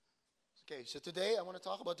Okay, so today I want to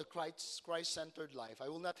talk about the Christ-centered life. I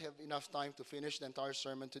will not have enough time to finish the entire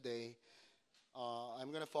sermon today.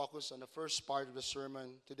 I'm going to focus on the first part of the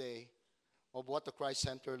sermon today of what the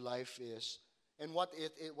Christ-centered life is and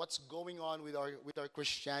what's going on with our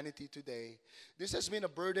Christianity today. This has been a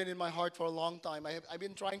burden in my heart for a long time. I've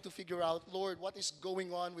been trying to figure out, Lord, what is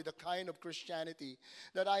going on with the kind of Christianity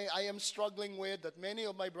that I am struggling with, that many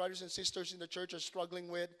of my brothers and sisters in the church are struggling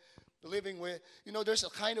with, living with. There's a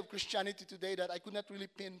kind of Christianity today that I could not really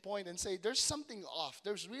pinpoint and say, there's something off.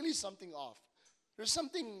 There's really something off. There's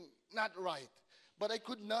something not right. But I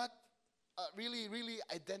could not really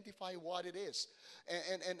identify what it is.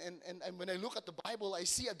 And when I look at the Bible, I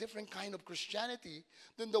see a different kind of Christianity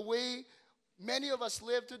than the way many of us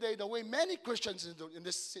live today, the way many Christians in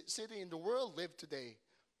this city, in the world live today.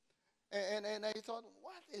 And I thought,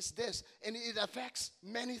 what is this? And it affects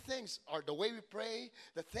many things. The way we pray,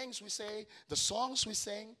 the things we say, the songs we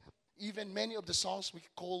sing, even many of the songs we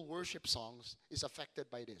call worship songs is affected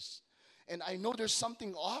by this. And I know there's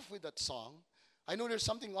something off with that song. I know there's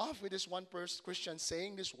something off with this one person, Christian,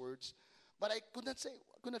 saying these words. But I couldn't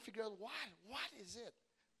figure out what is it?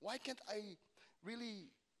 Why can't I really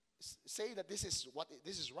say that this is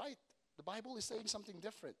right? The Bible is saying something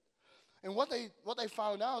different. And what I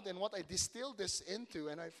found out and what I distilled this into,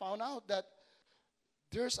 and I found out that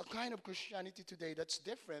there's a kind of Christianity today that's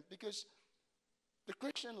different, because the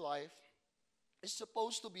Christian life is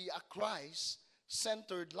supposed to be a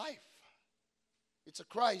Christ-centered life. It's a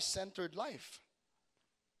Christ-centered life.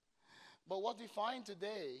 But what we find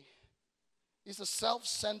today is a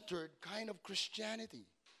self-centered kind of Christianity.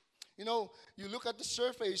 You look at the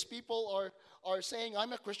surface, people are saying,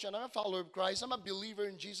 I'm a Christian, I'm a follower of Christ, I'm a believer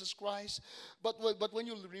in Jesus Christ. But when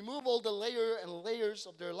you remove all the layers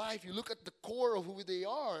of their life, you look at the core of who they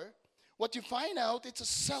are, what you find out, it's a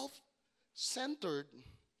self-centered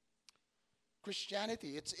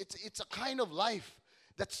Christianity. It's a kind of life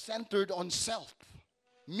that's centered on self.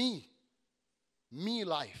 Me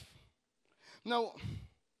life. Now,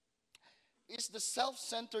 is the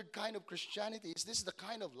self-centered kind of Christianity, is this the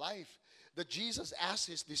kind of life that Jesus asked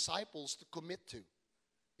his disciples to commit to?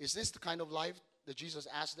 Is this the kind of life that Jesus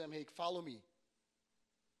asked them, hey, follow me?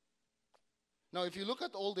 Now, if you look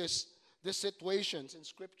at all these situations in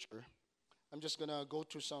Scripture, I'm just going to go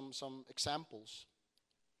through some examples.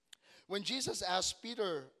 When Jesus asked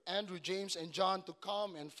Peter, Andrew, James, and John to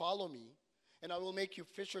come and follow me, and I will make you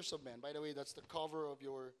fishers of men. By the way, that's the cover of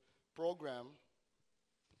your program.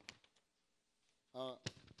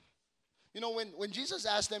 When Jesus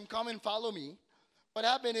asked them, come and follow me, what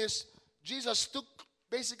happened is Jesus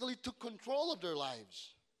basically took control of their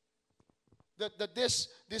lives. That this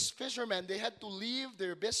fishermen, they had to leave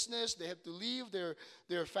their business, they had to leave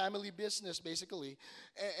their family business basically,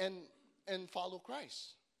 and follow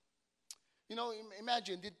Christ.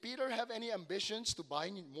 Imagine, did Peter have any ambitions to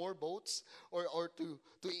buy more boats or to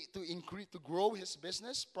increase, to grow his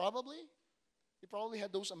business? Probably. He probably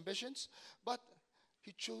had those ambitions, but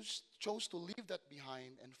he chose to leave that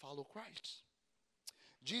behind and follow Christ.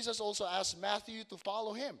 Jesus also asked Matthew to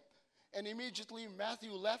follow him. And immediately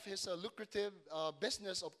Matthew left his lucrative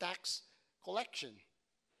business of tax collection.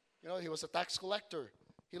 He was a tax collector.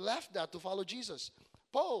 He left that to follow Jesus.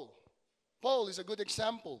 Paul is a good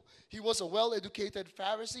example. He was a well-educated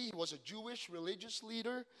Pharisee. He was a Jewish religious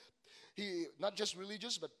leader. He not just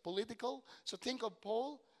religious, but political. So think of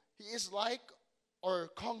Paul. He is like our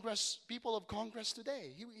people of Congress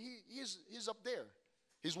today. He's up there.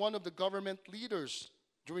 He's one of the government leaders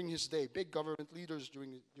during his day, big government leaders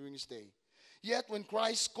during his day. Yet when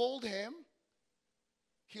Christ called him,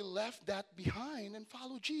 he left that behind and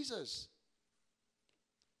followed Jesus.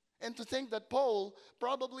 And to think that Paul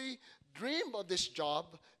probably dreamed of this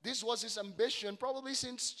job, this was his ambition probably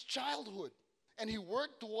since childhood. And he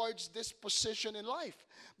worked towards this position in life.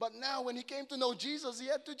 But now when he came to know Jesus, he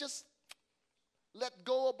had to just let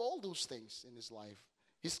go of all those things in his life.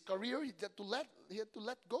 His career, he had to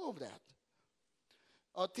let go of that.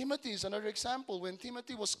 Timothy is another example. When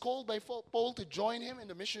Timothy was called by Paul to join him in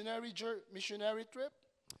the missionary trip,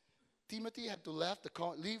 Timothy had to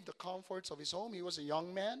leave the comforts of his home. He was a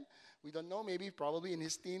young man. We don't know, probably in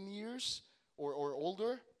his teen years or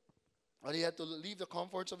older. But he had to leave the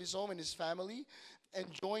comforts of his home and his family and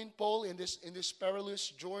join Paul in this perilous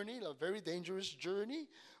journey, a very dangerous journey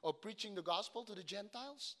of preaching the gospel to the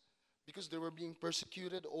Gentiles, because they were being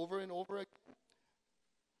persecuted over and over again.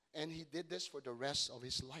 And he did this for the rest of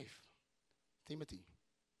his life. Timothy.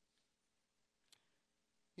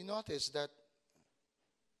 You notice that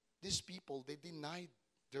these people, they denied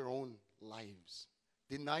their own lives.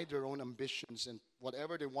 denied their own ambitions and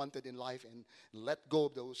whatever they wanted in life and let go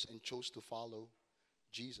of those and chose to follow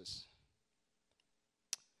Jesus.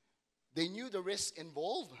 They knew the risk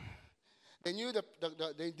involved. They knew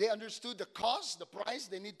they understood the cost, the price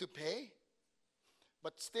they need to pay.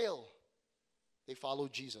 But still, they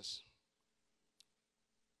followed Jesus.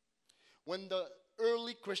 When the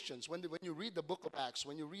early Christians, when you read the book of Acts,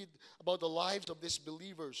 when you read about the lives of these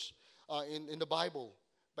believers in the Bible,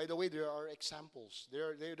 by the way, there are examples.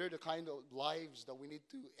 They're the kind of lives that we need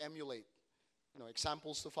to emulate,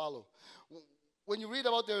 examples to follow. When you read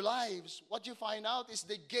about their lives, what you find out is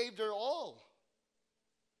they gave their all.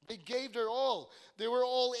 They gave their all. They were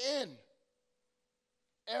all in.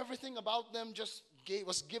 Everything about them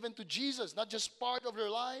was given to Jesus, not just part of their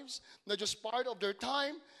lives, not just part of their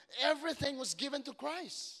time. Everything was given to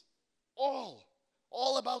Christ. All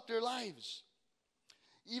about their lives.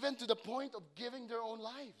 Even to the point of giving their own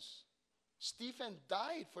lives. Stephen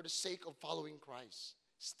died for the sake of following Christ.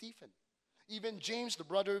 Stephen. Even James, the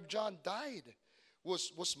brother of John, died,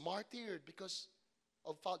 was martyred because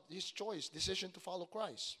of his decision to follow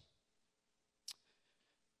Christ.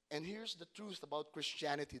 And here's the truth about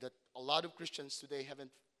Christianity that a lot of Christians today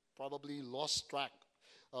haven't probably lost track,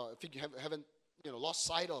 haven't lost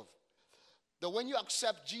sight of. That when you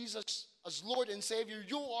accept Jesus as Lord and Savior,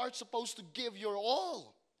 you are supposed to give your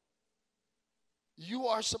all. You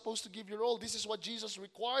are supposed to give your all. This is what Jesus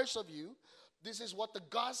requires of you. This is what the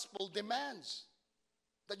gospel demands.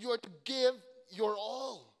 That you are to give your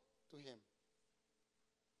all to Him.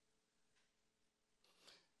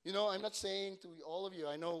 I'm not saying to all of you,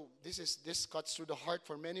 I know this cuts through the heart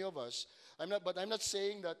for many of us. I'm not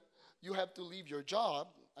saying that you have to leave your job.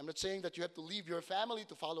 I'm not saying that you have to leave your family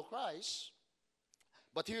to follow Christ.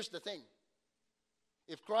 But here's the thing.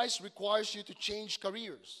 If Christ requires you to change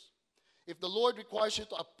careers, if the Lord requires you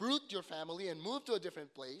to uproot your family and move to a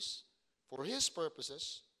different place for His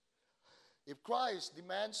purposes, if Christ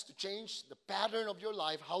demands to change the pattern of your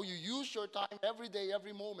life, how you use your time every day,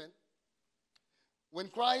 every moment, when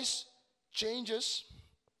Christ changes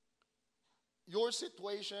your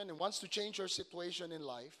situation and wants to change your situation in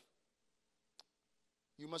life,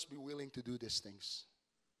 you must be willing to do these things.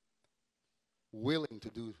 Willing to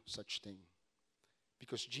do such thing.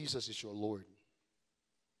 Because Jesus is your Lord.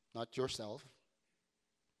 Not yourself,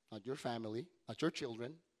 not your family, not your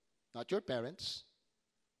children, not your parents,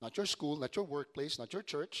 not your school, not your workplace, not your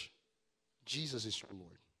church. Jesus is your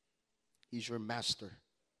Lord. He's your master.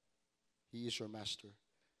 He is your master.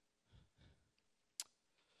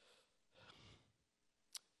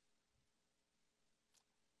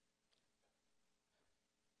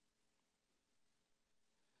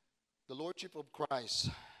 The Lordship of Christ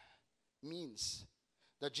means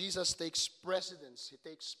that Jesus takes precedence. He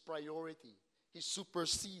takes priority. He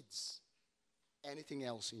supersedes anything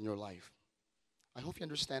else in your life. I hope you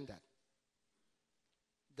understand that.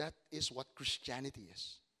 That is what Christianity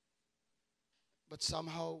is. But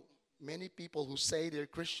somehow, many people who say they're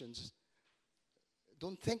Christians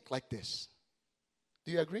don't think like this.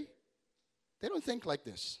 Do you agree? They don't think like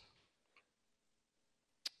this.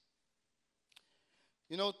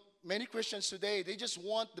 Many Christians today, they just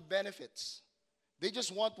want the benefits. They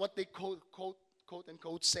just want what they quote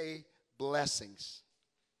unquote say, blessings.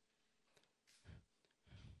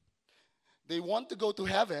 They want to go to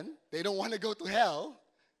heaven. They don't want to go to hell.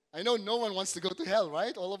 I know no one wants to go to hell,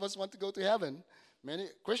 right? All of us want to go to heaven. Many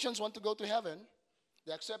Christians want to go to heaven.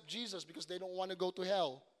 They accept Jesus because they don't want to go to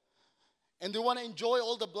hell. And they want to enjoy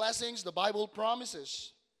all the blessings the Bible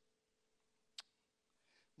promises.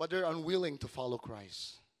 But they're unwilling to follow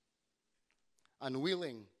Christ.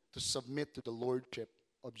 Unwilling to submit to the Lordship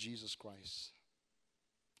of Jesus Christ.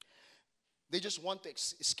 They just want to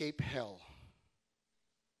escape hell.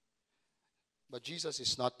 But Jesus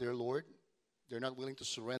is not their Lord. They're not willing to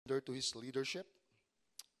surrender to His leadership.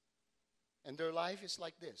 And their life is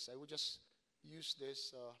like this. I would just use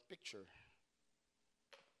this picture.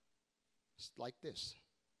 It's like this.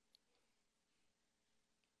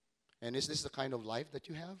 And is this the kind of life that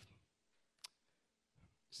you have?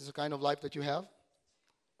 Is this the kind of life that you have?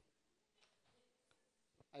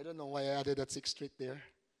 I don't know why I added that 6th Street there.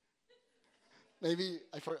 Maybe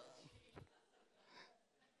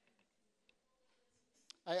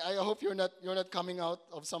I hope you're not coming out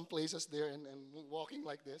of some places there and walking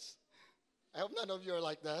like this. I hope none of you are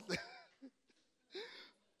like that.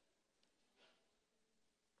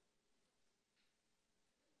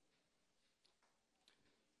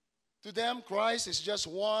 To them, Christ is just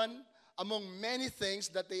one among many things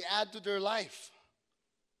that they add to their life.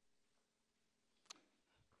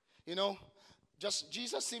 Just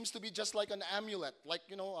Jesus seems to be just like an amulet, like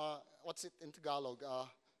what's it in Tagalog?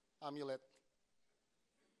 Amulet.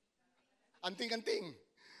 Anting-anting.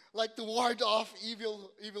 Like to ward off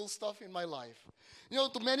evil stuff in my life. You know,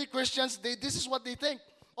 to many Christians, this is what they think.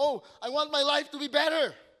 Oh, I want my life to be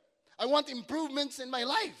better. I want improvements in my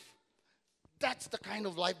life. That's the kind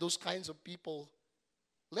of life those kinds of people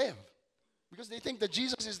live. Because they think that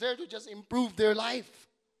Jesus is there to just improve their life.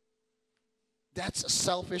 That's a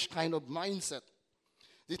selfish kind of mindset.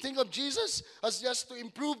 They think of Jesus as just to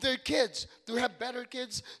improve their kids, to have better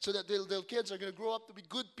kids so that their kids are going to grow up to be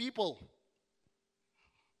good people.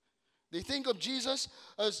 They think of Jesus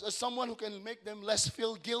as someone who can make them less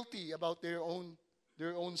feel guilty about their own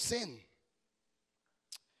sin.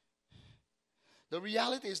 The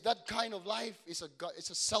reality is that kind of life is it's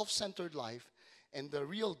a self-centered life. And the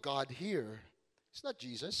real God here is not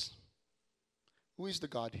Jesus. Who is the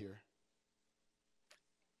God here?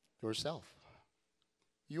 Yourself.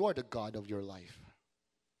 You are the God of your life.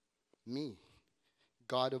 Me.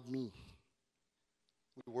 God of me.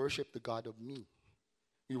 We worship the God of me.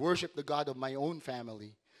 We worship the God of my own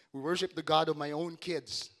family. We worship the God of my own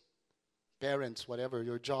kids, parents, whatever,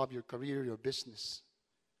 your job, your career, your business.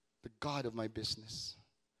 The God of my business.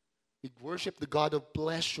 We worship the God of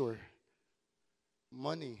pleasure,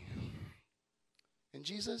 money. And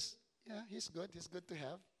Jesus, yeah, He's good. He's good to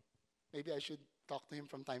have. Maybe I should talk to Him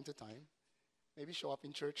from time to time. Maybe show up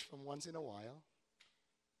in church from once in a while.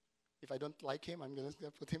 If I don't like Him, I'm going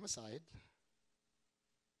to put Him aside.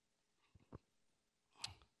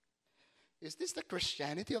 Is this the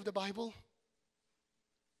Christianity of the Bible?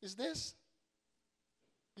 Is this?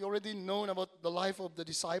 You already known about the life of the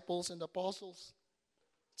disciples and the apostles.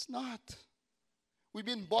 It's not. We've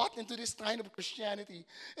been bought into this kind of Christianity.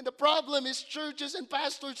 And the problem is churches and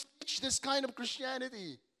pastors teach this kind of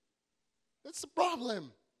Christianity. That's the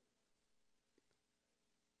problem.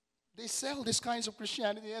 They sell these kinds of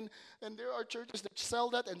Christianity. And there are churches that sell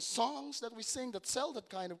that and songs that we sing that sell that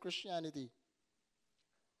kind of Christianity.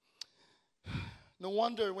 No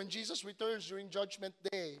wonder when Jesus returns during Judgment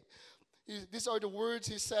Day, these are the words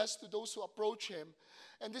He says to those who approach Him.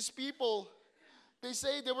 And these people, they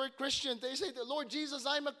say they were Christian. They say, Lord Jesus,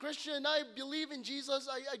 I'm a Christian. I believe in Jesus.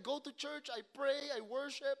 I go to church. I pray. I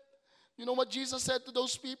worship. You know what Jesus said to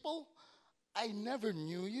those people? I never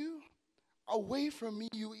knew you. Away from me,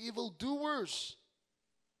 you evildoers.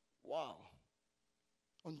 Wow.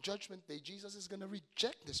 On Judgment Day, Jesus is going to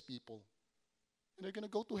reject these people. And they're going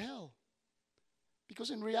to go to hell. Because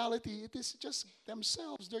in reality, it is just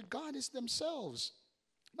themselves. Their God is themselves,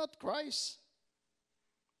 not Christ.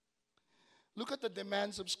 Look at the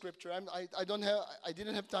demands of Scripture. I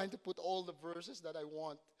didn't have time to put all the verses that I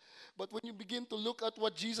want. But when you begin to look at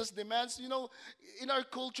what Jesus demands, you know, in our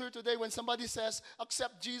culture today, when somebody says,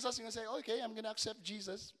 accept Jesus, you're going to say, okay, I'm going to accept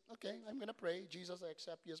Jesus. Okay, I'm going to pray. Jesus, I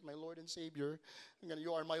accept you as my Lord and Savior.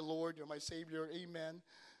 You are my Lord, you're my Savior. Amen.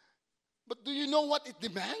 But do you know what it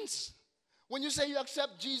demands? When you say you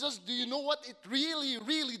accept Jesus, do you know what it really,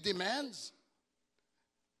 really demands?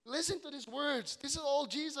 Listen to these words. This is all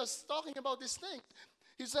Jesus talking about this thing.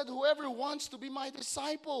 He said, whoever wants to be my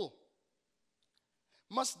disciple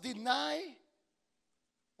must deny,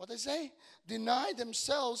 what I say? Deny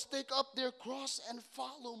themselves, take up their cross and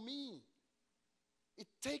follow me. It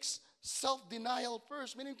takes self-denial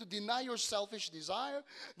first, meaning to deny your selfish desire,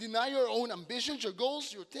 deny your own ambitions, your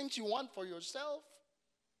goals, your things you want for yourself.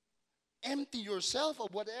 Empty yourself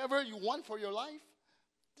of whatever you want for your life.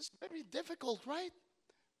 This is very difficult, right?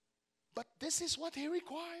 But this is what He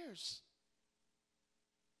requires.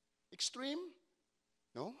 Extreme?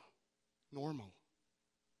 No. Normal.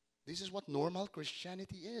 This is what normal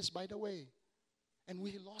Christianity is, by the way. And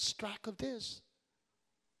we lost track of this.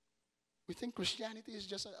 We think Christianity is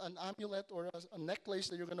just an amulet or a necklace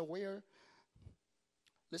that you're going to wear.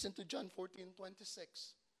 Listen to John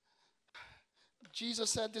 14:26. Jesus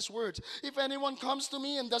said these words, if anyone comes to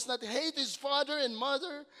me and does not hate his father and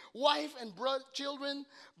mother, wife and children,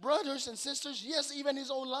 brothers and sisters, yes, even his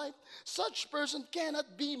own life, such person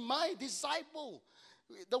cannot be my disciple.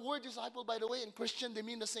 The word disciple, by the way, in Christian, they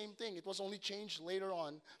mean the same thing. It was only changed later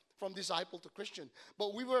on from disciple to Christian.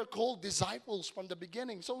 But we were called disciples from the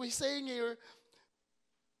beginning. So he's saying here,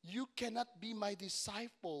 you cannot be my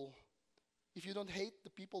disciple if you don't hate the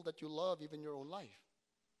people that you love, even your own life.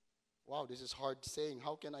 Wow, this is hard saying.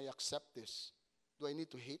 How can I accept this? Do I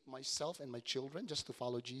need to hate myself and my children just to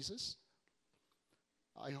follow Jesus?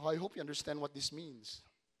 I hope you understand what this means.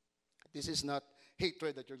 This is not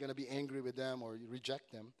hatred that you're going to be angry with them or you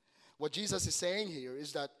reject them. What Jesus is saying here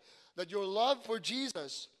is that your love for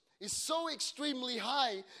Jesus is so extremely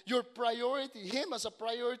high, your priority, Him as a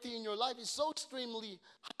priority in your life is so extremely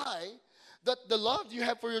high That the love you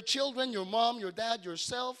have for your children, your mom, your dad,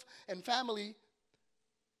 yourself, and family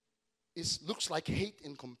looks like hate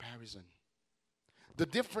in comparison. The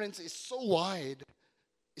difference is so wide,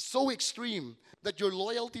 it's so extreme, that your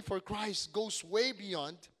loyalty for Christ goes way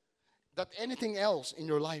beyond that anything else in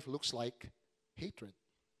your life looks like hatred.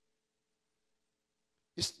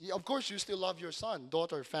 Of course, you still love your son,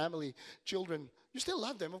 daughter, family, children. You still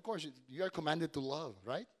love them, of course. You are commanded to love,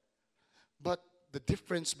 right? But the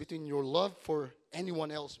difference between your love for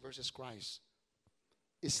anyone else versus Christ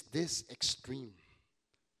is this extreme.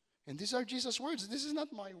 And these are Jesus' words. This is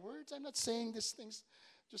not my words. I'm not saying these things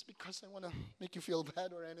just because I want to make you feel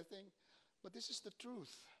bad or anything. But this is the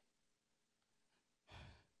truth.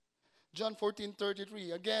 John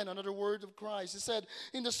 14:33, again, another word of Christ. He said,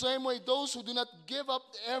 in the same way, those who do not give up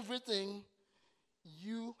everything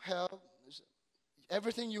you have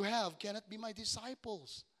cannot be my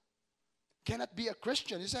disciples, cannot be a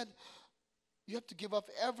Christian. He said, you have to give up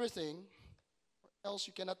everything, or else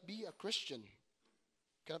you cannot be a Christian,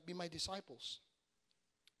 cannot be my disciples.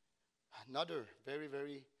 Another very,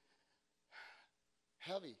 very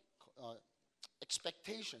heavy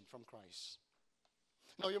expectation from Christ.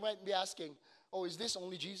 Now you might be asking, oh, is this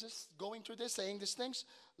only Jesus going through this, saying these things?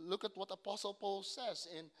 Look at what Apostle Paul says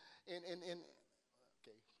in okay,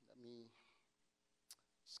 let me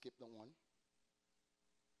skip that one.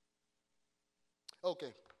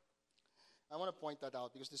 Okay, I want to point that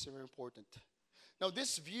out because this is very important. Now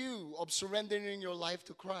this view of surrendering your life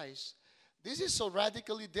to Christ, this is so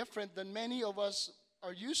radically different than many of us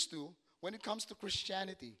are used to when it comes to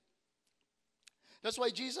Christianity. That's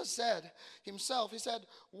why Jesus said himself, he said,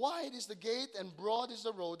 wide is the gate and broad is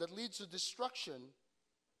the road that leads to destruction,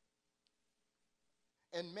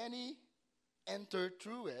 and many enter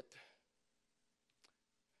through it.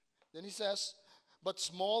 Then he says, but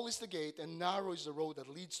small is the gate and narrow is the road that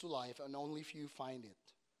leads to life, and only few find it.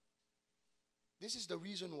 This is the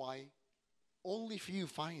reason why only few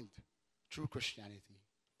find true Christianity.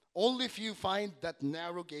 Only few find that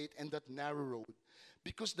narrow gate and that narrow road.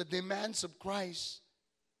 Because the demands of Christ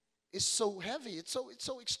is so heavy, it's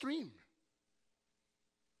so extreme.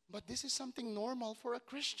 But this is something normal for a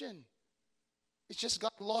Christian. It just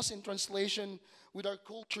got lost in translation with our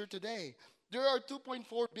culture today. There are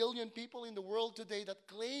 2.4 billion people in the world today that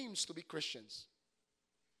claims to be Christians.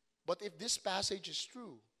 But if this passage is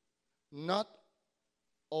true, not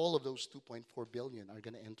all of those 2.4 billion are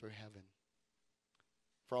going to enter heaven.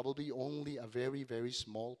 Probably only a very, very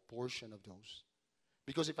small portion of those.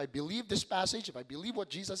 Because if I believe this passage, if I believe what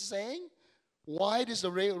Jesus is saying, wide is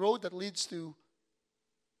the road that leads to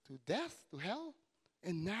death, to hell,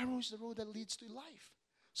 and narrow is the road that leads to life.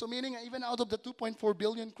 So meaning even out of the 2.4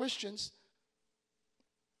 billion Christians,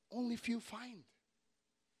 only few find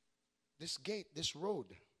this gate, this road.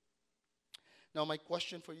 Now my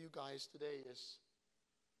question for you guys today is,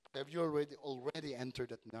 have you already entered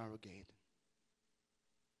that narrow gate?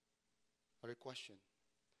 Other question.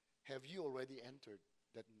 Have you already entered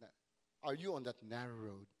that? Are you on that narrow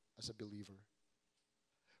road as a believer?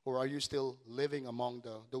 Or are you still living among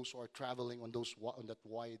those who are traveling on that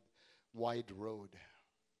wide road?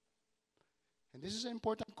 And this is an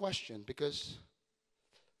important question because,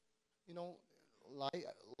 you know,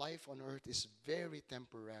 life on earth is very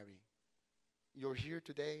temporary. You're here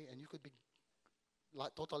today and you could be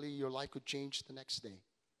totally, your life could change the next day.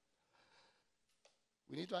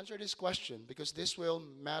 We need to answer this question because this will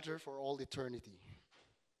matter for all eternity.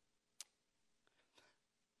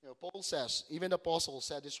 You know, Paul says, even the apostle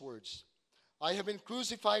said these words, I have been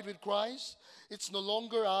crucified with Christ. It's no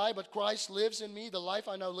longer I, but Christ lives in me. The life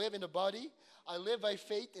I now live in the body, I live by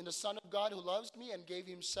faith in the Son of God who loves me and gave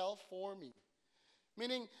himself for me.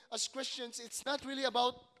 Meaning, as Christians, it's not really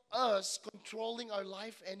about us controlling our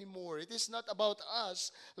life anymore. It is not about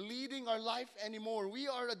us leading our life anymore. We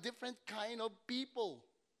are a different kind of people.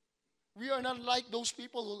 We are not like those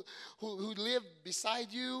people who live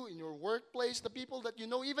beside you in your workplace, the people that you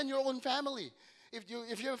know, even your own family. If you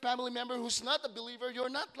have a family member who's not a believer, you're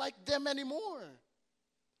not like them anymore.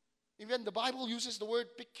 Even the Bible uses the word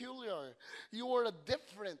peculiar. You are a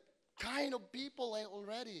different kind of people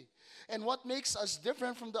already. And what makes us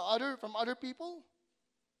different from other people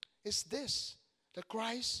is this, that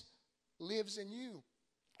Christ lives in you.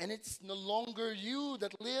 And it's no longer you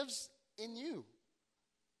that lives in you,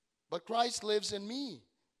 but Christ lives in me.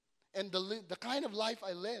 And the kind of life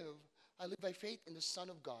I live by faith in the Son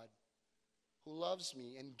of God who loves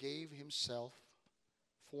me and gave himself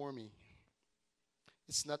for me.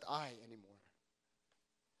 It's not I anymore.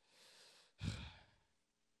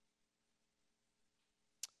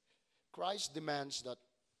 Christ demands that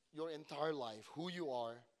your entire life, who you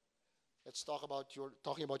are, Let's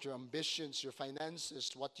talking about your ambitions, your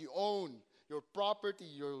finances, what you own, your property,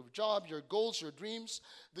 your job, your goals, your dreams,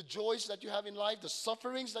 the joys that you have in life, the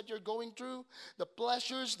sufferings that you're going through, the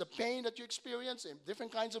pleasures, the pain that you experience, and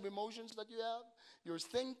different kinds of emotions that you have, your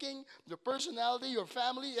thinking, your personality, your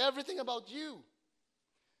family, everything about you.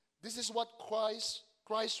 This is what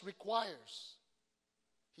Christ requires.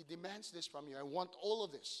 He demands this from you. I want all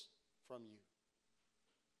of this from you.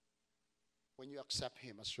 When you accept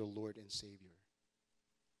Him as your Lord and Savior.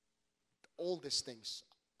 All these things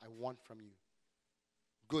I want from you.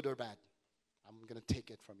 Good or bad, I'm going to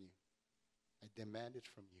take it from you. I demand it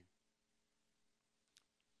from you.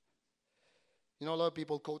 You know, a lot of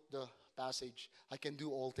people quote the passage, I can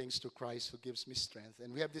do all things through Christ who gives me strength.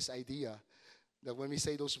 And we have this idea that when we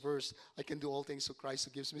say those verses, I can do all things through Christ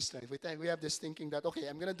who gives me strength. We have this thinking that, okay,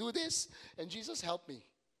 I'm going to do this and Jesus help me.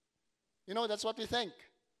 You know, that's what we think.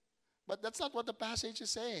 But that's not what the passage is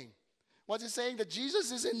saying. What it's saying that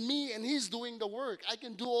Jesus is in me and He's doing the work. I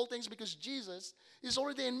can do all things because Jesus is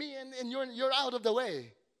already in me and you're out of the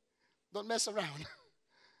way. Don't mess around.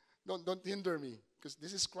 Don't hinder me because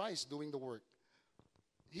this is Christ doing the work.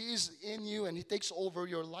 He is in you and He takes over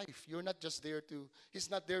your life. You're not just there He's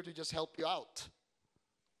not there to just help you out.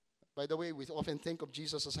 By the way, we often think of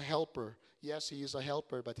Jesus as a helper. Yes, He is a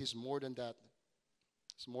helper, but He's more than that.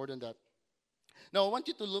 He's more than that. Now, I want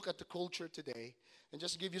you to look at the culture today and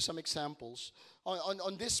just give you some examples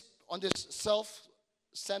on this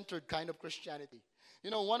self-centered kind of Christianity. You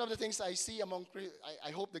know, one of the things I see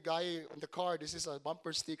I hope the guy on the car, this is a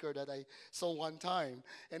bumper sticker that I saw one time,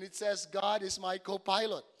 and it says, God is my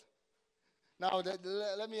co-pilot. Now,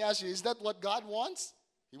 let me ask you, is that what God wants?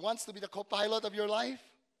 He wants to be the co-pilot of your life?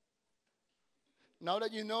 Now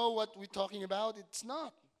that you know what we're talking about, it's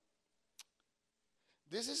not.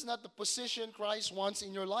 This is not the position Christ wants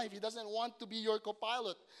in your life. He doesn't want to be your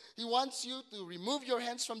co-pilot. He wants you to remove your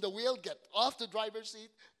hands from the wheel, get off the driver's seat,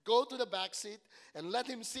 go to the back seat, and let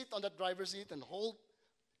Him sit on that driver's seat and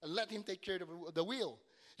let Him take care of the wheel.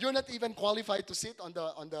 You're not even qualified to sit on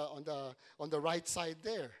the right side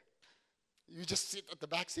there. You just sit at the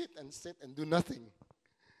back seat and do nothing.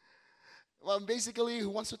 Well, basically, He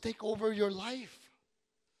wants to take over your life,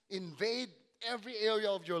 invade every area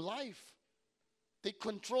of your life. Take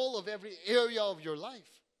control of every area of your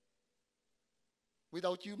life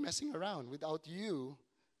without you messing around, without you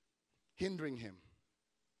hindering Him.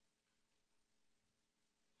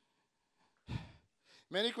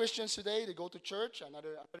 Many Christians today, they go to church.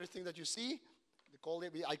 Another thing that you see,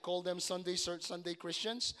 I call them Sunday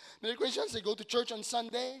Christians. Many Christians, they go to church on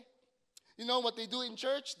Sunday. You know what they do in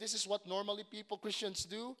church? This is what normally Christians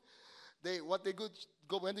do.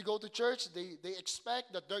 When they go to church, they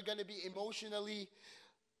expect that they're going to be emotionally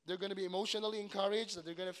encouraged, that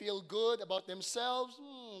they're going to feel good about themselves.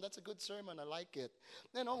 That's a good sermon. I like it.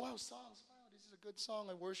 Then, oh, wow, songs. Wow, this is a good song.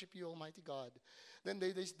 I worship you, Almighty God. Then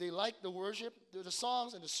they like the worship, the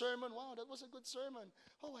songs and the sermon. Wow, that was a good sermon.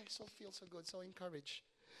 Oh, I feel so good, so encouraged.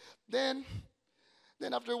 Then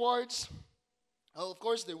afterwards, of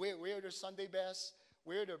course, they wear their Sunday best,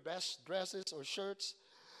 wear their best dresses or shirts,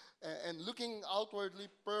 and looking outwardly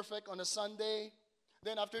perfect on a Sunday.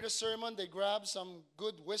 Then after the sermon, they grab some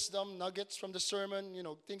good wisdom nuggets from the sermon,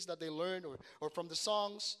 things that they learned or from the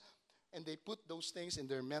songs, and they put those things in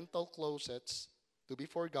their mental closets to be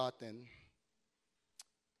forgotten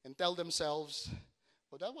and tell themselves,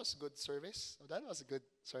 oh, that was good service. Oh, that was a good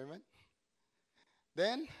sermon.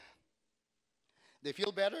 Then they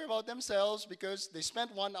feel better about themselves because they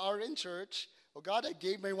spent 1 hour in church. Oh, God, I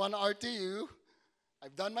gave my 1 hour to you.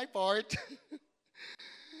 I've done my part.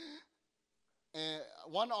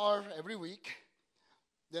 1 hour every week.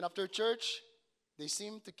 Then after church, they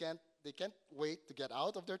can't wait to get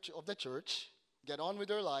out of the church, get on with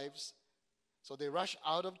their lives. So they rush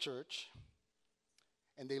out of church,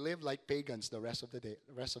 and they live like pagans the rest of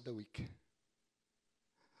the week.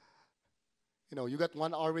 You got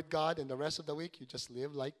 1 hour with God, and the rest of the week you just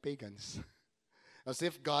live like pagans, as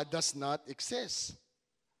if God does not exist.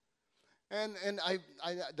 And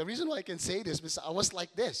the reason why I can say this is I was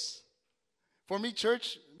like this. For me,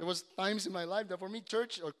 church, there was times in my life that for me,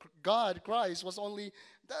 church or God, Christ, was only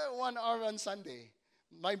that 1 hour on Sunday.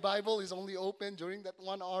 My Bible is only open during that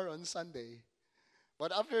 1 hour on Sunday.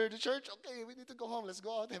 But after the church, okay, we need to go home. Let's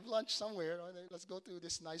go out, have lunch somewhere. Let's go to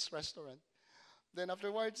this nice restaurant. Then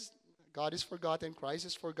afterwards, God is forgotten, Christ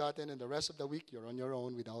is forgotten, and the rest of the week, you're on your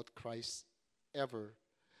own without Christ ever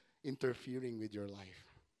interfering with your life.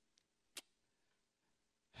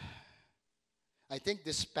 I think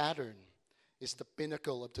this pattern is the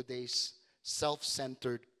pinnacle of today's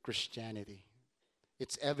self-centered Christianity.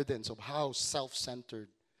 It's evidence of how self-centered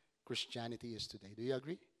Christianity is today. Do you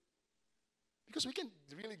agree? Because we can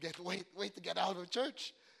really wait to get out of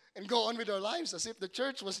church and go on with our lives as if the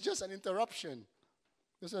church was just an interruption.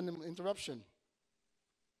 Just an interruption.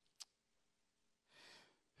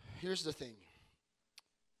 Here's the thing.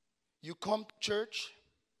 You come to church,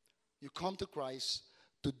 you come to Christ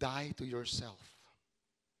to die to yourself.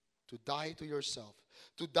 To die to yourself.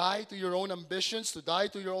 To die to your own ambitions, to die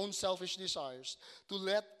to your own selfish desires, to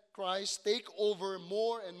let Christ take over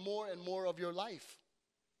more and more and more of your life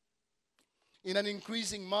in an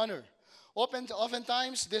increasing manner.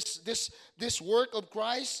 Oftentimes, this work of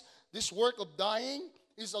Christ, this work of dying,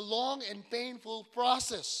 is a long and painful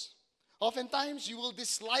process. Oftentimes, you will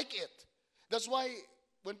dislike it. That's why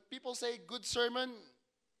when people say good sermon,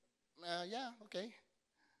 yeah, okay.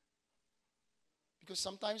 Because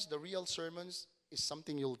sometimes the real sermons is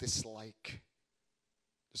something you'll dislike.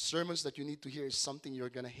 The sermons that you need to hear is something you're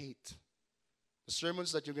going to hate. The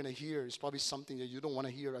sermons that you're going to hear is probably something that you don't want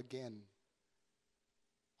to hear again.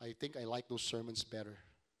 I think I like those sermons better.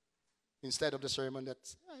 Instead of the sermon that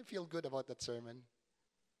I feel good about that sermon.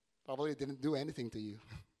 Probably didn't do anything to you.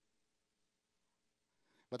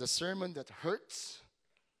 But a sermon that hurts,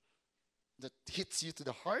 that hits you to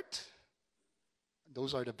the heart,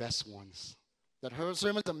 those are the best ones. That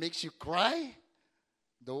sermon that makes you cry,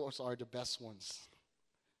 those are the best ones.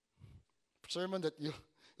 Sermon that you'll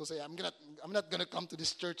say, I'm not gonna come to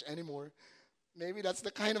this church anymore. Maybe that's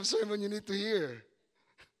the kind of sermon you need to hear.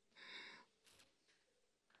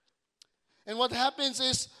 And what happens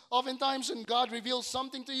is, oftentimes when God reveals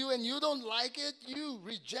something to you and you don't like it, you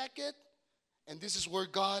reject it. And this is where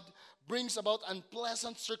God brings about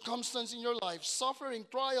unpleasant circumstance in your life, suffering,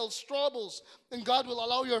 trials, troubles. And God will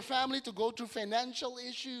allow your family to go through financial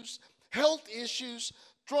issues, health issues,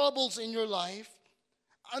 troubles in your life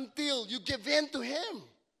until you give in to Him.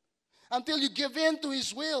 Until you give in to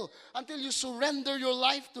His will. Until you surrender your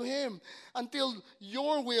life to Him. Until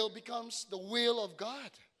your will becomes the will of God.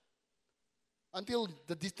 Until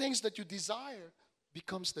the things that you desire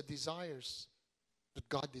becomes the desires that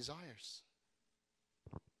God desires.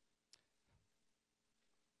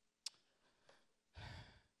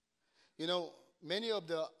 You know, many of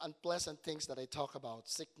the unpleasant things that I talk about,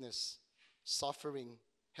 sickness, suffering,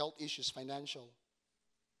 health issues, financial,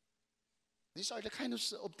 these are the kind of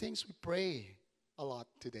things we pray a lot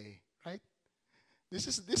today, right?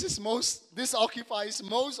 This occupies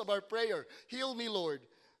most of our prayer. Heal me, Lord.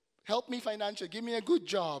 Help me financially. Give me a good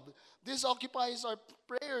job. This occupies our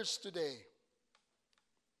prayers today.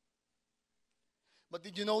 But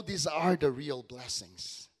did you know these are the real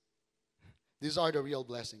blessings? These are the real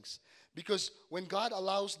blessings. Because when God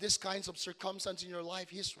allows these kinds of circumstances in your life,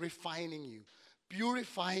 He's refining you,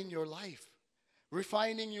 purifying your life,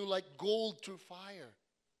 refining you like gold through fire,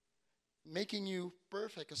 making you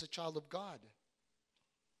perfect as a child of God.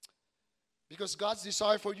 Because God's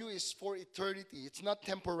desire for you is for eternity. It's not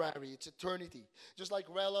temporary, it's eternity. Just like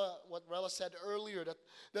what Rella said earlier,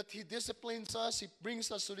 that He disciplines us, He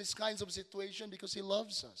brings us to these kinds of situations because He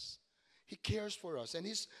loves us. He cares for us. And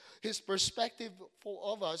His perspective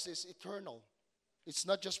of us is eternal. It's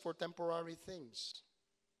not just for temporary things.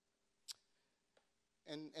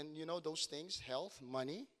 And you know those things, health,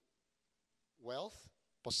 money, wealth,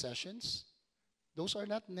 possessions, those are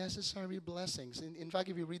not necessary blessings. In fact,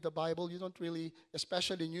 if you read the Bible, you don't really,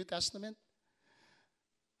 especially New Testament,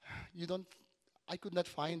 I could not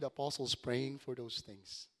find the apostles praying for those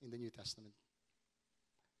things in the New Testament.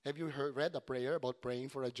 Have you read a prayer about praying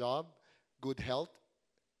for a job, good health,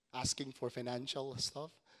 asking for financial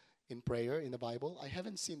stuff in prayer in the Bible? I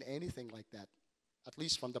haven't seen anything like that, at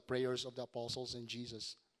least from the prayers of the apostles and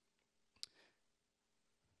Jesus.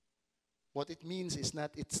 What it means is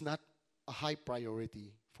it's not a high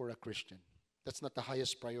priority for a Christian. That's not the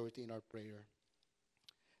highest priority in our prayer.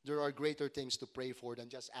 There are greater things to pray for than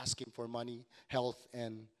just asking for money, health,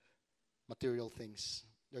 and material things.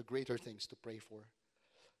 There are greater things to pray for.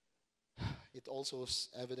 It also is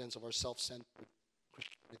evidence of our self-centered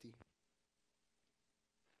Christianity.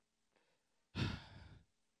 Let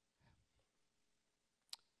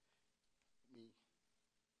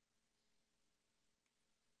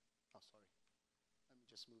me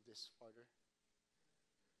just move this farther.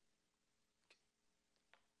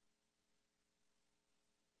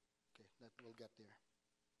 Okay, we'll get there.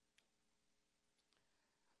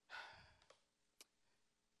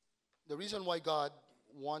 The reason why God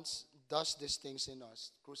does these things in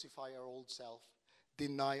us, crucify our old self,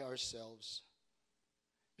 deny ourselves,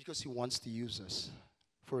 because He wants to use us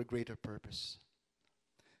for a greater purpose.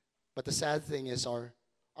 But the sad thing is our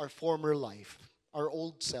former life, our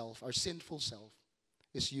old self, our sinful self,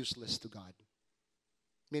 is useless to God.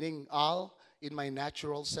 Meaning, in my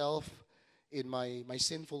natural self, in my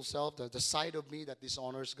sinful self, the side of me that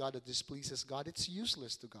dishonors God, that displeases God, it's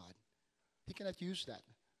useless to God. He cannot use that.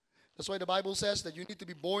 That's why the Bible says that you need to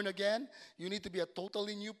be born again. You need to be a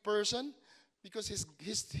totally new person, because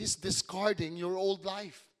he's discarding your old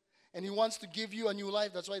life. And he wants to give you a new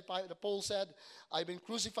life. That's why Paul said, I've been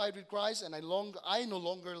crucified with Christ, and I no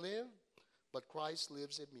longer live, but Christ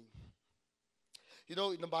lives in me. You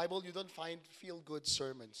know, in the Bible, you don't find feel-good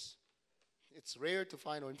sermons. It's rare to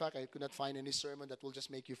find, or in fact, I could not find any sermon that will just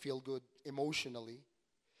make you feel good emotionally.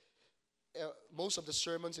 Most of the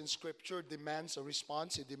sermons in Scripture demands a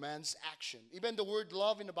response. It demands action. Even the word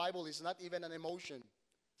love in the Bible is not even an emotion.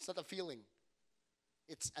 It's not a feeling.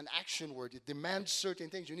 It's an action word. It demands certain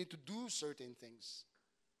things. You need to do certain things.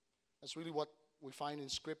 That's really what we find in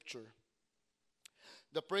Scripture.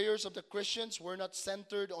 The prayers of the Christians were not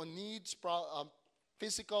centered on needs,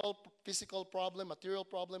 physical problem, material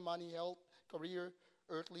problem, money, health, career,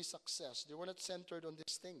 earthly success. They were not centered on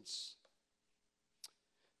these things.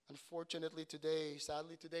 Unfortunately today,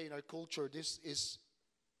 sadly today in our culture, this is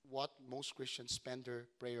what most Christians spend their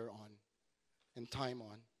prayer on and time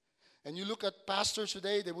on. And you look at pastors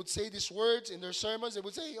today, they would say these words in their sermons. They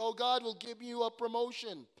would say, oh, God will give you a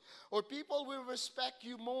promotion. Or people will respect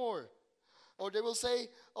you more. Or they will say,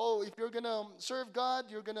 oh, if you're going to serve God,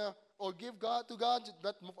 or give God to God,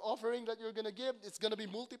 that offering that you're going to give, it's going to be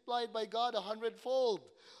multiplied by God 100-fold.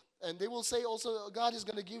 And they will say also, God is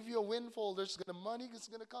going to give you a windfall. Money is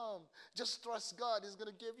going to come. Just trust God. He's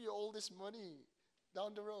going to give you all this money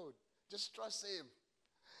down the road. Just trust Him.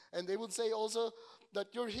 And they would say also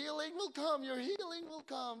that your healing will come. Your healing will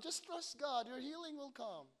come. Just trust God. Your healing will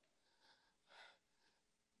come.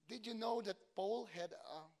 Did you know that Paul had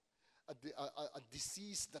a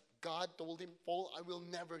disease that God told him, Paul, I will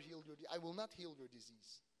never heal your disease. I will not heal your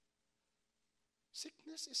disease.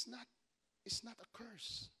 Sickness is not a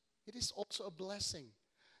curse. It is also a blessing.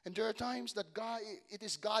 And there are times that it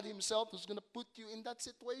is God Himself who's going to put you in that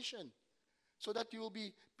situation so that you will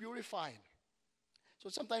be purified. So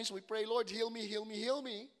sometimes we pray, Lord, heal me, heal me, heal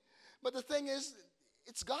me. But the thing is,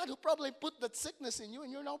 it's God who probably put that sickness in you,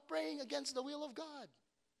 and you're now praying against the will of God.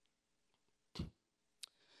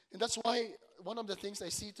 And that's why one of the things I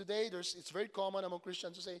see today, it's very common among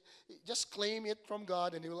Christians to say, just claim it from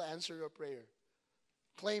God and He will answer your prayer.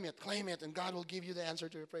 Claim it, and God will give you the answer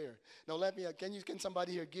to your prayer. Now can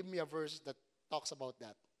somebody here give me a verse that talks about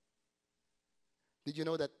that? Did you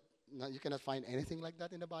know that you cannot find anything like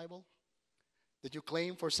that in the Bible? That you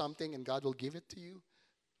claim for something and God will give it to you?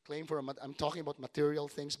 I'm talking about material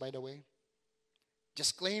things, by the way.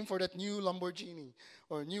 Just claim for that new Lamborghini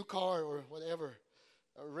or new car or whatever.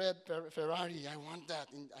 A red Ferrari, I want that.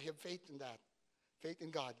 And I have faith in that. Faith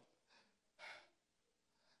in God.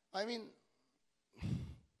 I mean,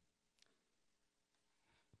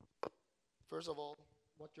 first of all,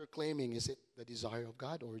 what you're claiming, is it the desire of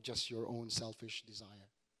God or just your own selfish desire?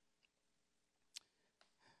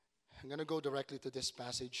 I'm going to go directly to this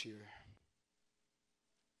passage here.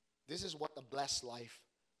 This is what a blessed life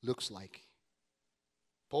looks like.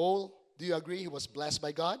 Paul, do you agree he was blessed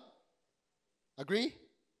by God? Agree?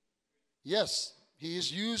 Yes. He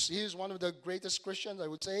is one of the greatest Christians, I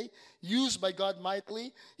would say. Used by God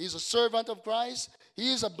mightily. He's a servant of Christ.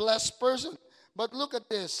 He is a blessed person. But look at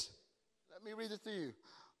this. Let me read it to you.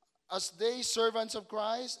 As they servants of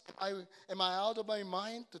Christ, am I out of my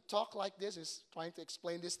mind to talk like this? He's trying to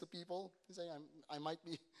explain this to people. He's saying, I might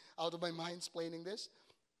be out of my mind explaining this.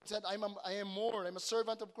 He said, I'm a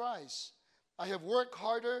servant of Christ. I have worked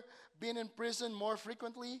harder, been in prison more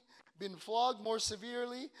frequently, been flogged more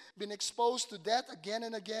severely, been exposed to death again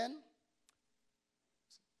and again.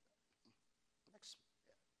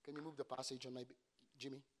 Can you move the passage on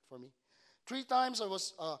Jimmy, for me? 5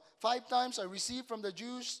 times I received from the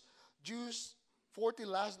Jews 40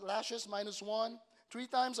 lashes minus 1. 3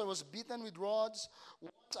 times I was beaten with rods.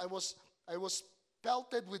 Once I was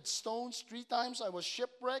pelted with stones. 3 times I was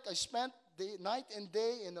shipwrecked. I spent night and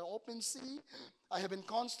day in the open sea. I have been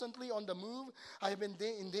constantly on the move. I have been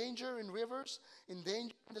in danger in rivers, in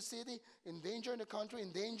danger in the city, in danger in the country,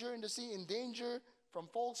 in danger in the sea, in danger from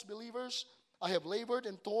false believers. I have labored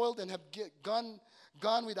and toiled and have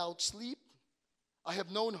gone without sleep. I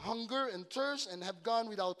have known hunger and thirst and have gone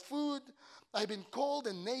without food. I have been cold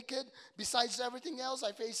and naked. Besides everything else,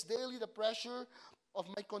 I face daily the pressure of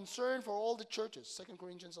my concern for all the churches. 2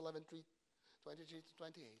 Corinthians 11:23 to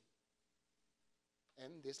 28.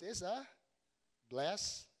 And this is a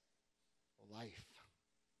blessed life.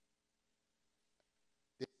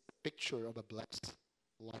 This is a picture of a blessed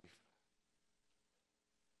life.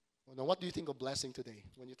 Now, what do you think of blessing today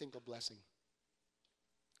when you think of blessing?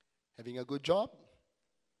 having a good job,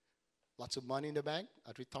 lots of money in the bank,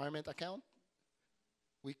 a retirement account.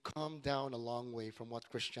 We come down a long way from what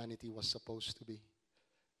Christianity was supposed to be.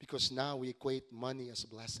 Because now we equate money as a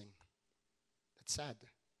blessing. That's sad.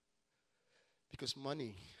 Because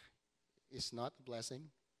money is not a blessing.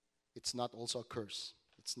 It's not also a curse.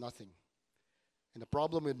 It's nothing. And the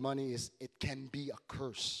problem with money is it can be a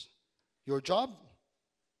curse. Your job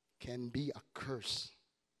can be a curse.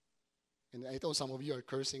 And I know some of you are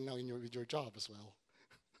cursing now with your job as well.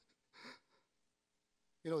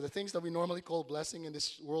 The things that we normally call blessing in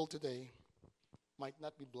this world today might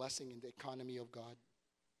not be blessing in the economy of God.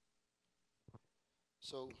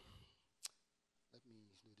 So, let me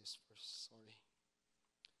do this first. Sorry.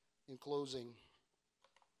 In closing,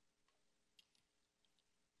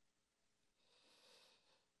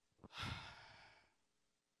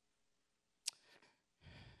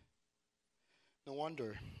 no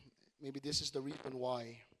wonder, maybe this is the reason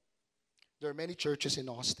why there are many churches in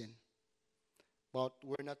Austin, but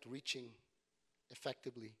we're not reaching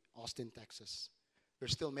effectively Austin, Texas.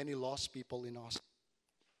 There's still many lost people in Austin.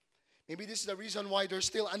 Maybe this is the reason why there's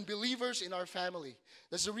still unbelievers in our family.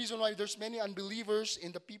 That's the reason why there's many unbelievers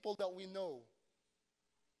in the people that we know.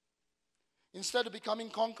 Instead of becoming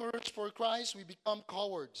conquerors for Christ, we become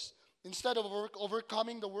cowards. Instead of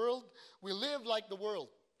overcoming the world, we live like the world.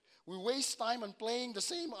 We waste time on playing the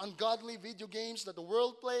same ungodly video games that the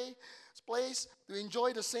world plays, to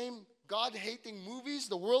enjoy the same God-hating movies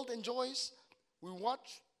the world enjoys. We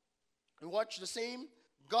watch the same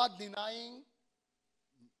God-denying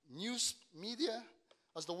news media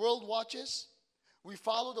as the world watches. We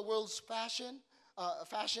follow the world's fashions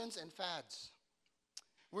and fads.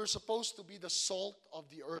 We're supposed to be the salt of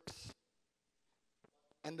the earth.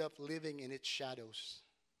 End up living in its shadows.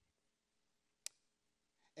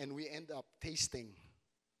 And we end up tasting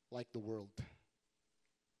like the world.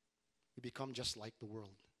 We become just like the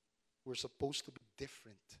world. We're supposed to be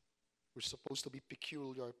different. We're supposed to be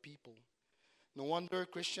peculiar people. No wonder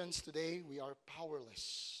Christians today, we are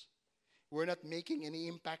powerless. We're not making any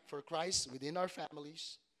impact for Christ within our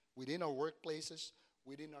families, within our workplaces,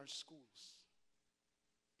 within our schools.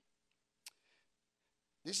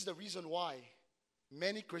 This is the reason why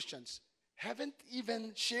many Christians haven't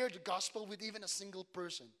even shared the gospel with even a single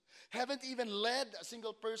person. Haven't even led a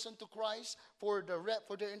single person to Christ for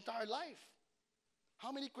their entire life.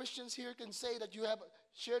 How many Christians here can say that you have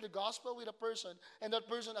shared the gospel with a person and that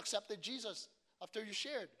person accepted Jesus after you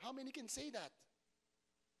shared? How many can say that?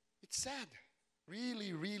 It's sad.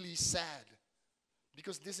 Really, really sad.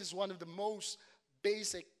 Because this is one of the most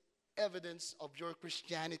basic evidence of your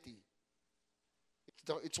Christianity.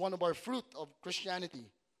 It's one of our fruit of Christianity.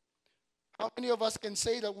 How many of us can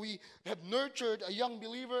say that we have nurtured a young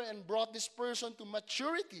believer and brought this person to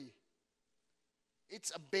maturity?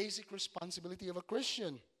 It's a basic responsibility of a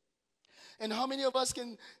Christian. And how many of us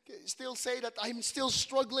can still say that I'm still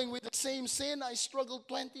struggling with the same sin I struggled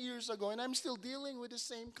 20 years ago, and I'm still dealing with the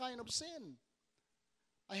same kind of sin?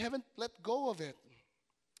 I haven't let go of it.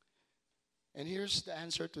 And here's the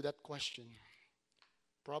answer to that question.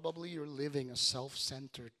 Probably you're living a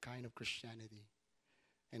self-centered kind of Christianity,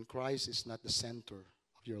 and Christ is not the center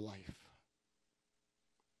of your life.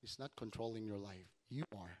 He's not controlling your life. You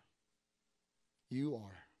are. You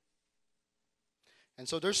are. And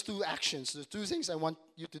so there's two actions, there's two things I want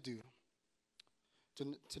you to do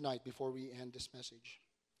tonight before we end this message.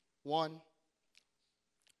 One,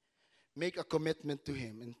 make a commitment to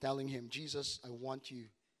Him and telling Him, Jesus, I want you.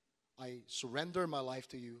 I surrender my life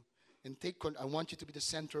to you. And I want you to be the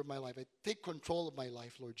center of my life. I take control of my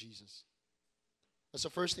life, Lord Jesus. That's the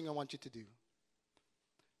first thing I want you to do.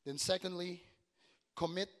 Then secondly,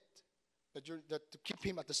 commit that to keep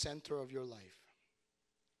Him at the center of your life.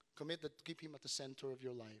 Commit that to keep Him at the center of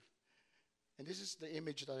your life. And this is the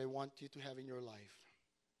image that I want you to have in your life.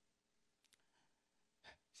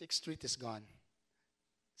 6th Street is gone.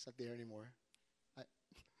 It's not there anymore.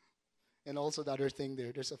 And also the other thing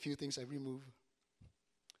there's a few things I removed.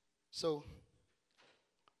 So,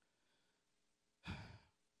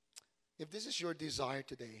 if this is your desire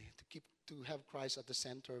today, to have Christ at the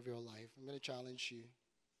center of your life, I'm going to challenge you.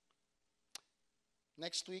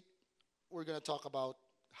 Next week, we're going to talk about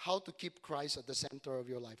how to keep Christ at the center of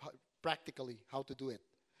your life, practically how to do it.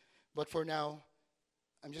 But for now,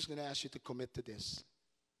 I'm just going to ask you to commit to this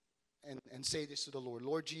and say this to the Lord.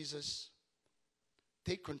 Lord Jesus,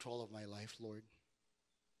 take control of my life, Lord.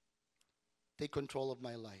 Take control of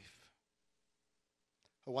my life.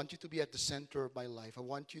 I want you to be at the center of my life. I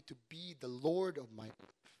want you to be the Lord of my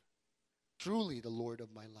life. Truly the Lord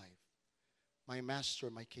of my life. My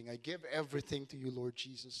Master, my King. I give everything to you, Lord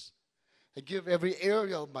Jesus. I give every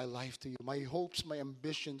area of my life to you. My hopes, my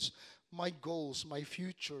ambitions, my goals, my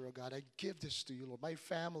future, oh God. I give this to you, Lord. My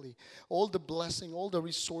family, all the blessing, all the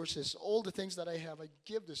resources, all the things that I have, I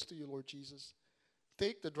give this to you, Lord Jesus.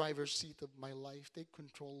 Take the driver's seat of my life. Take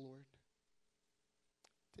control, Lord.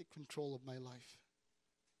 Take control of my life.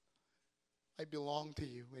 I belong to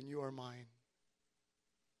you and you are mine.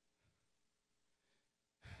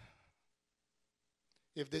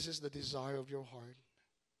 If this is the desire of your heart,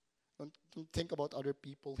 don't think about other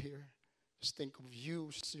people here. Just think of you,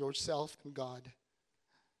 yourself, and God.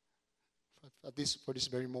 For this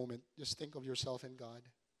very moment, just think of yourself and God.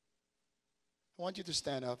 I want you to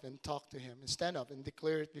stand up and talk to Him. And stand up and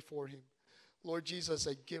declare it before Him. Lord Jesus,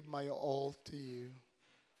 I give my all to you.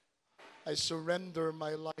 I surrender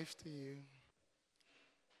my life to you.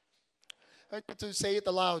 I want you to say it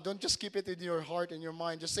aloud. Don't just keep it in your heart and your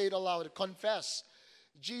mind. Just say it aloud. Confess.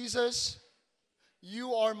 Jesus,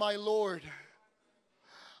 you are my Lord.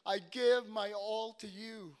 I give my all to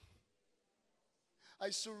you. I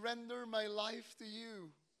surrender my life to you.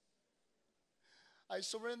 I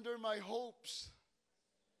surrender my hopes,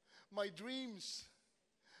 my dreams,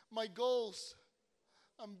 my goals,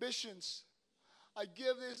 ambitions. I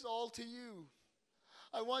give this all to you.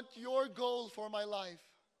 I want your goal for my life.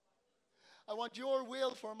 I want your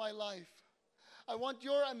will for my life. I want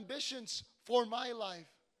your ambitions for my life.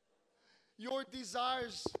 Your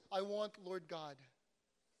desires I want, Lord God.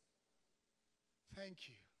 Thank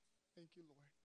you. Thank you, Lord.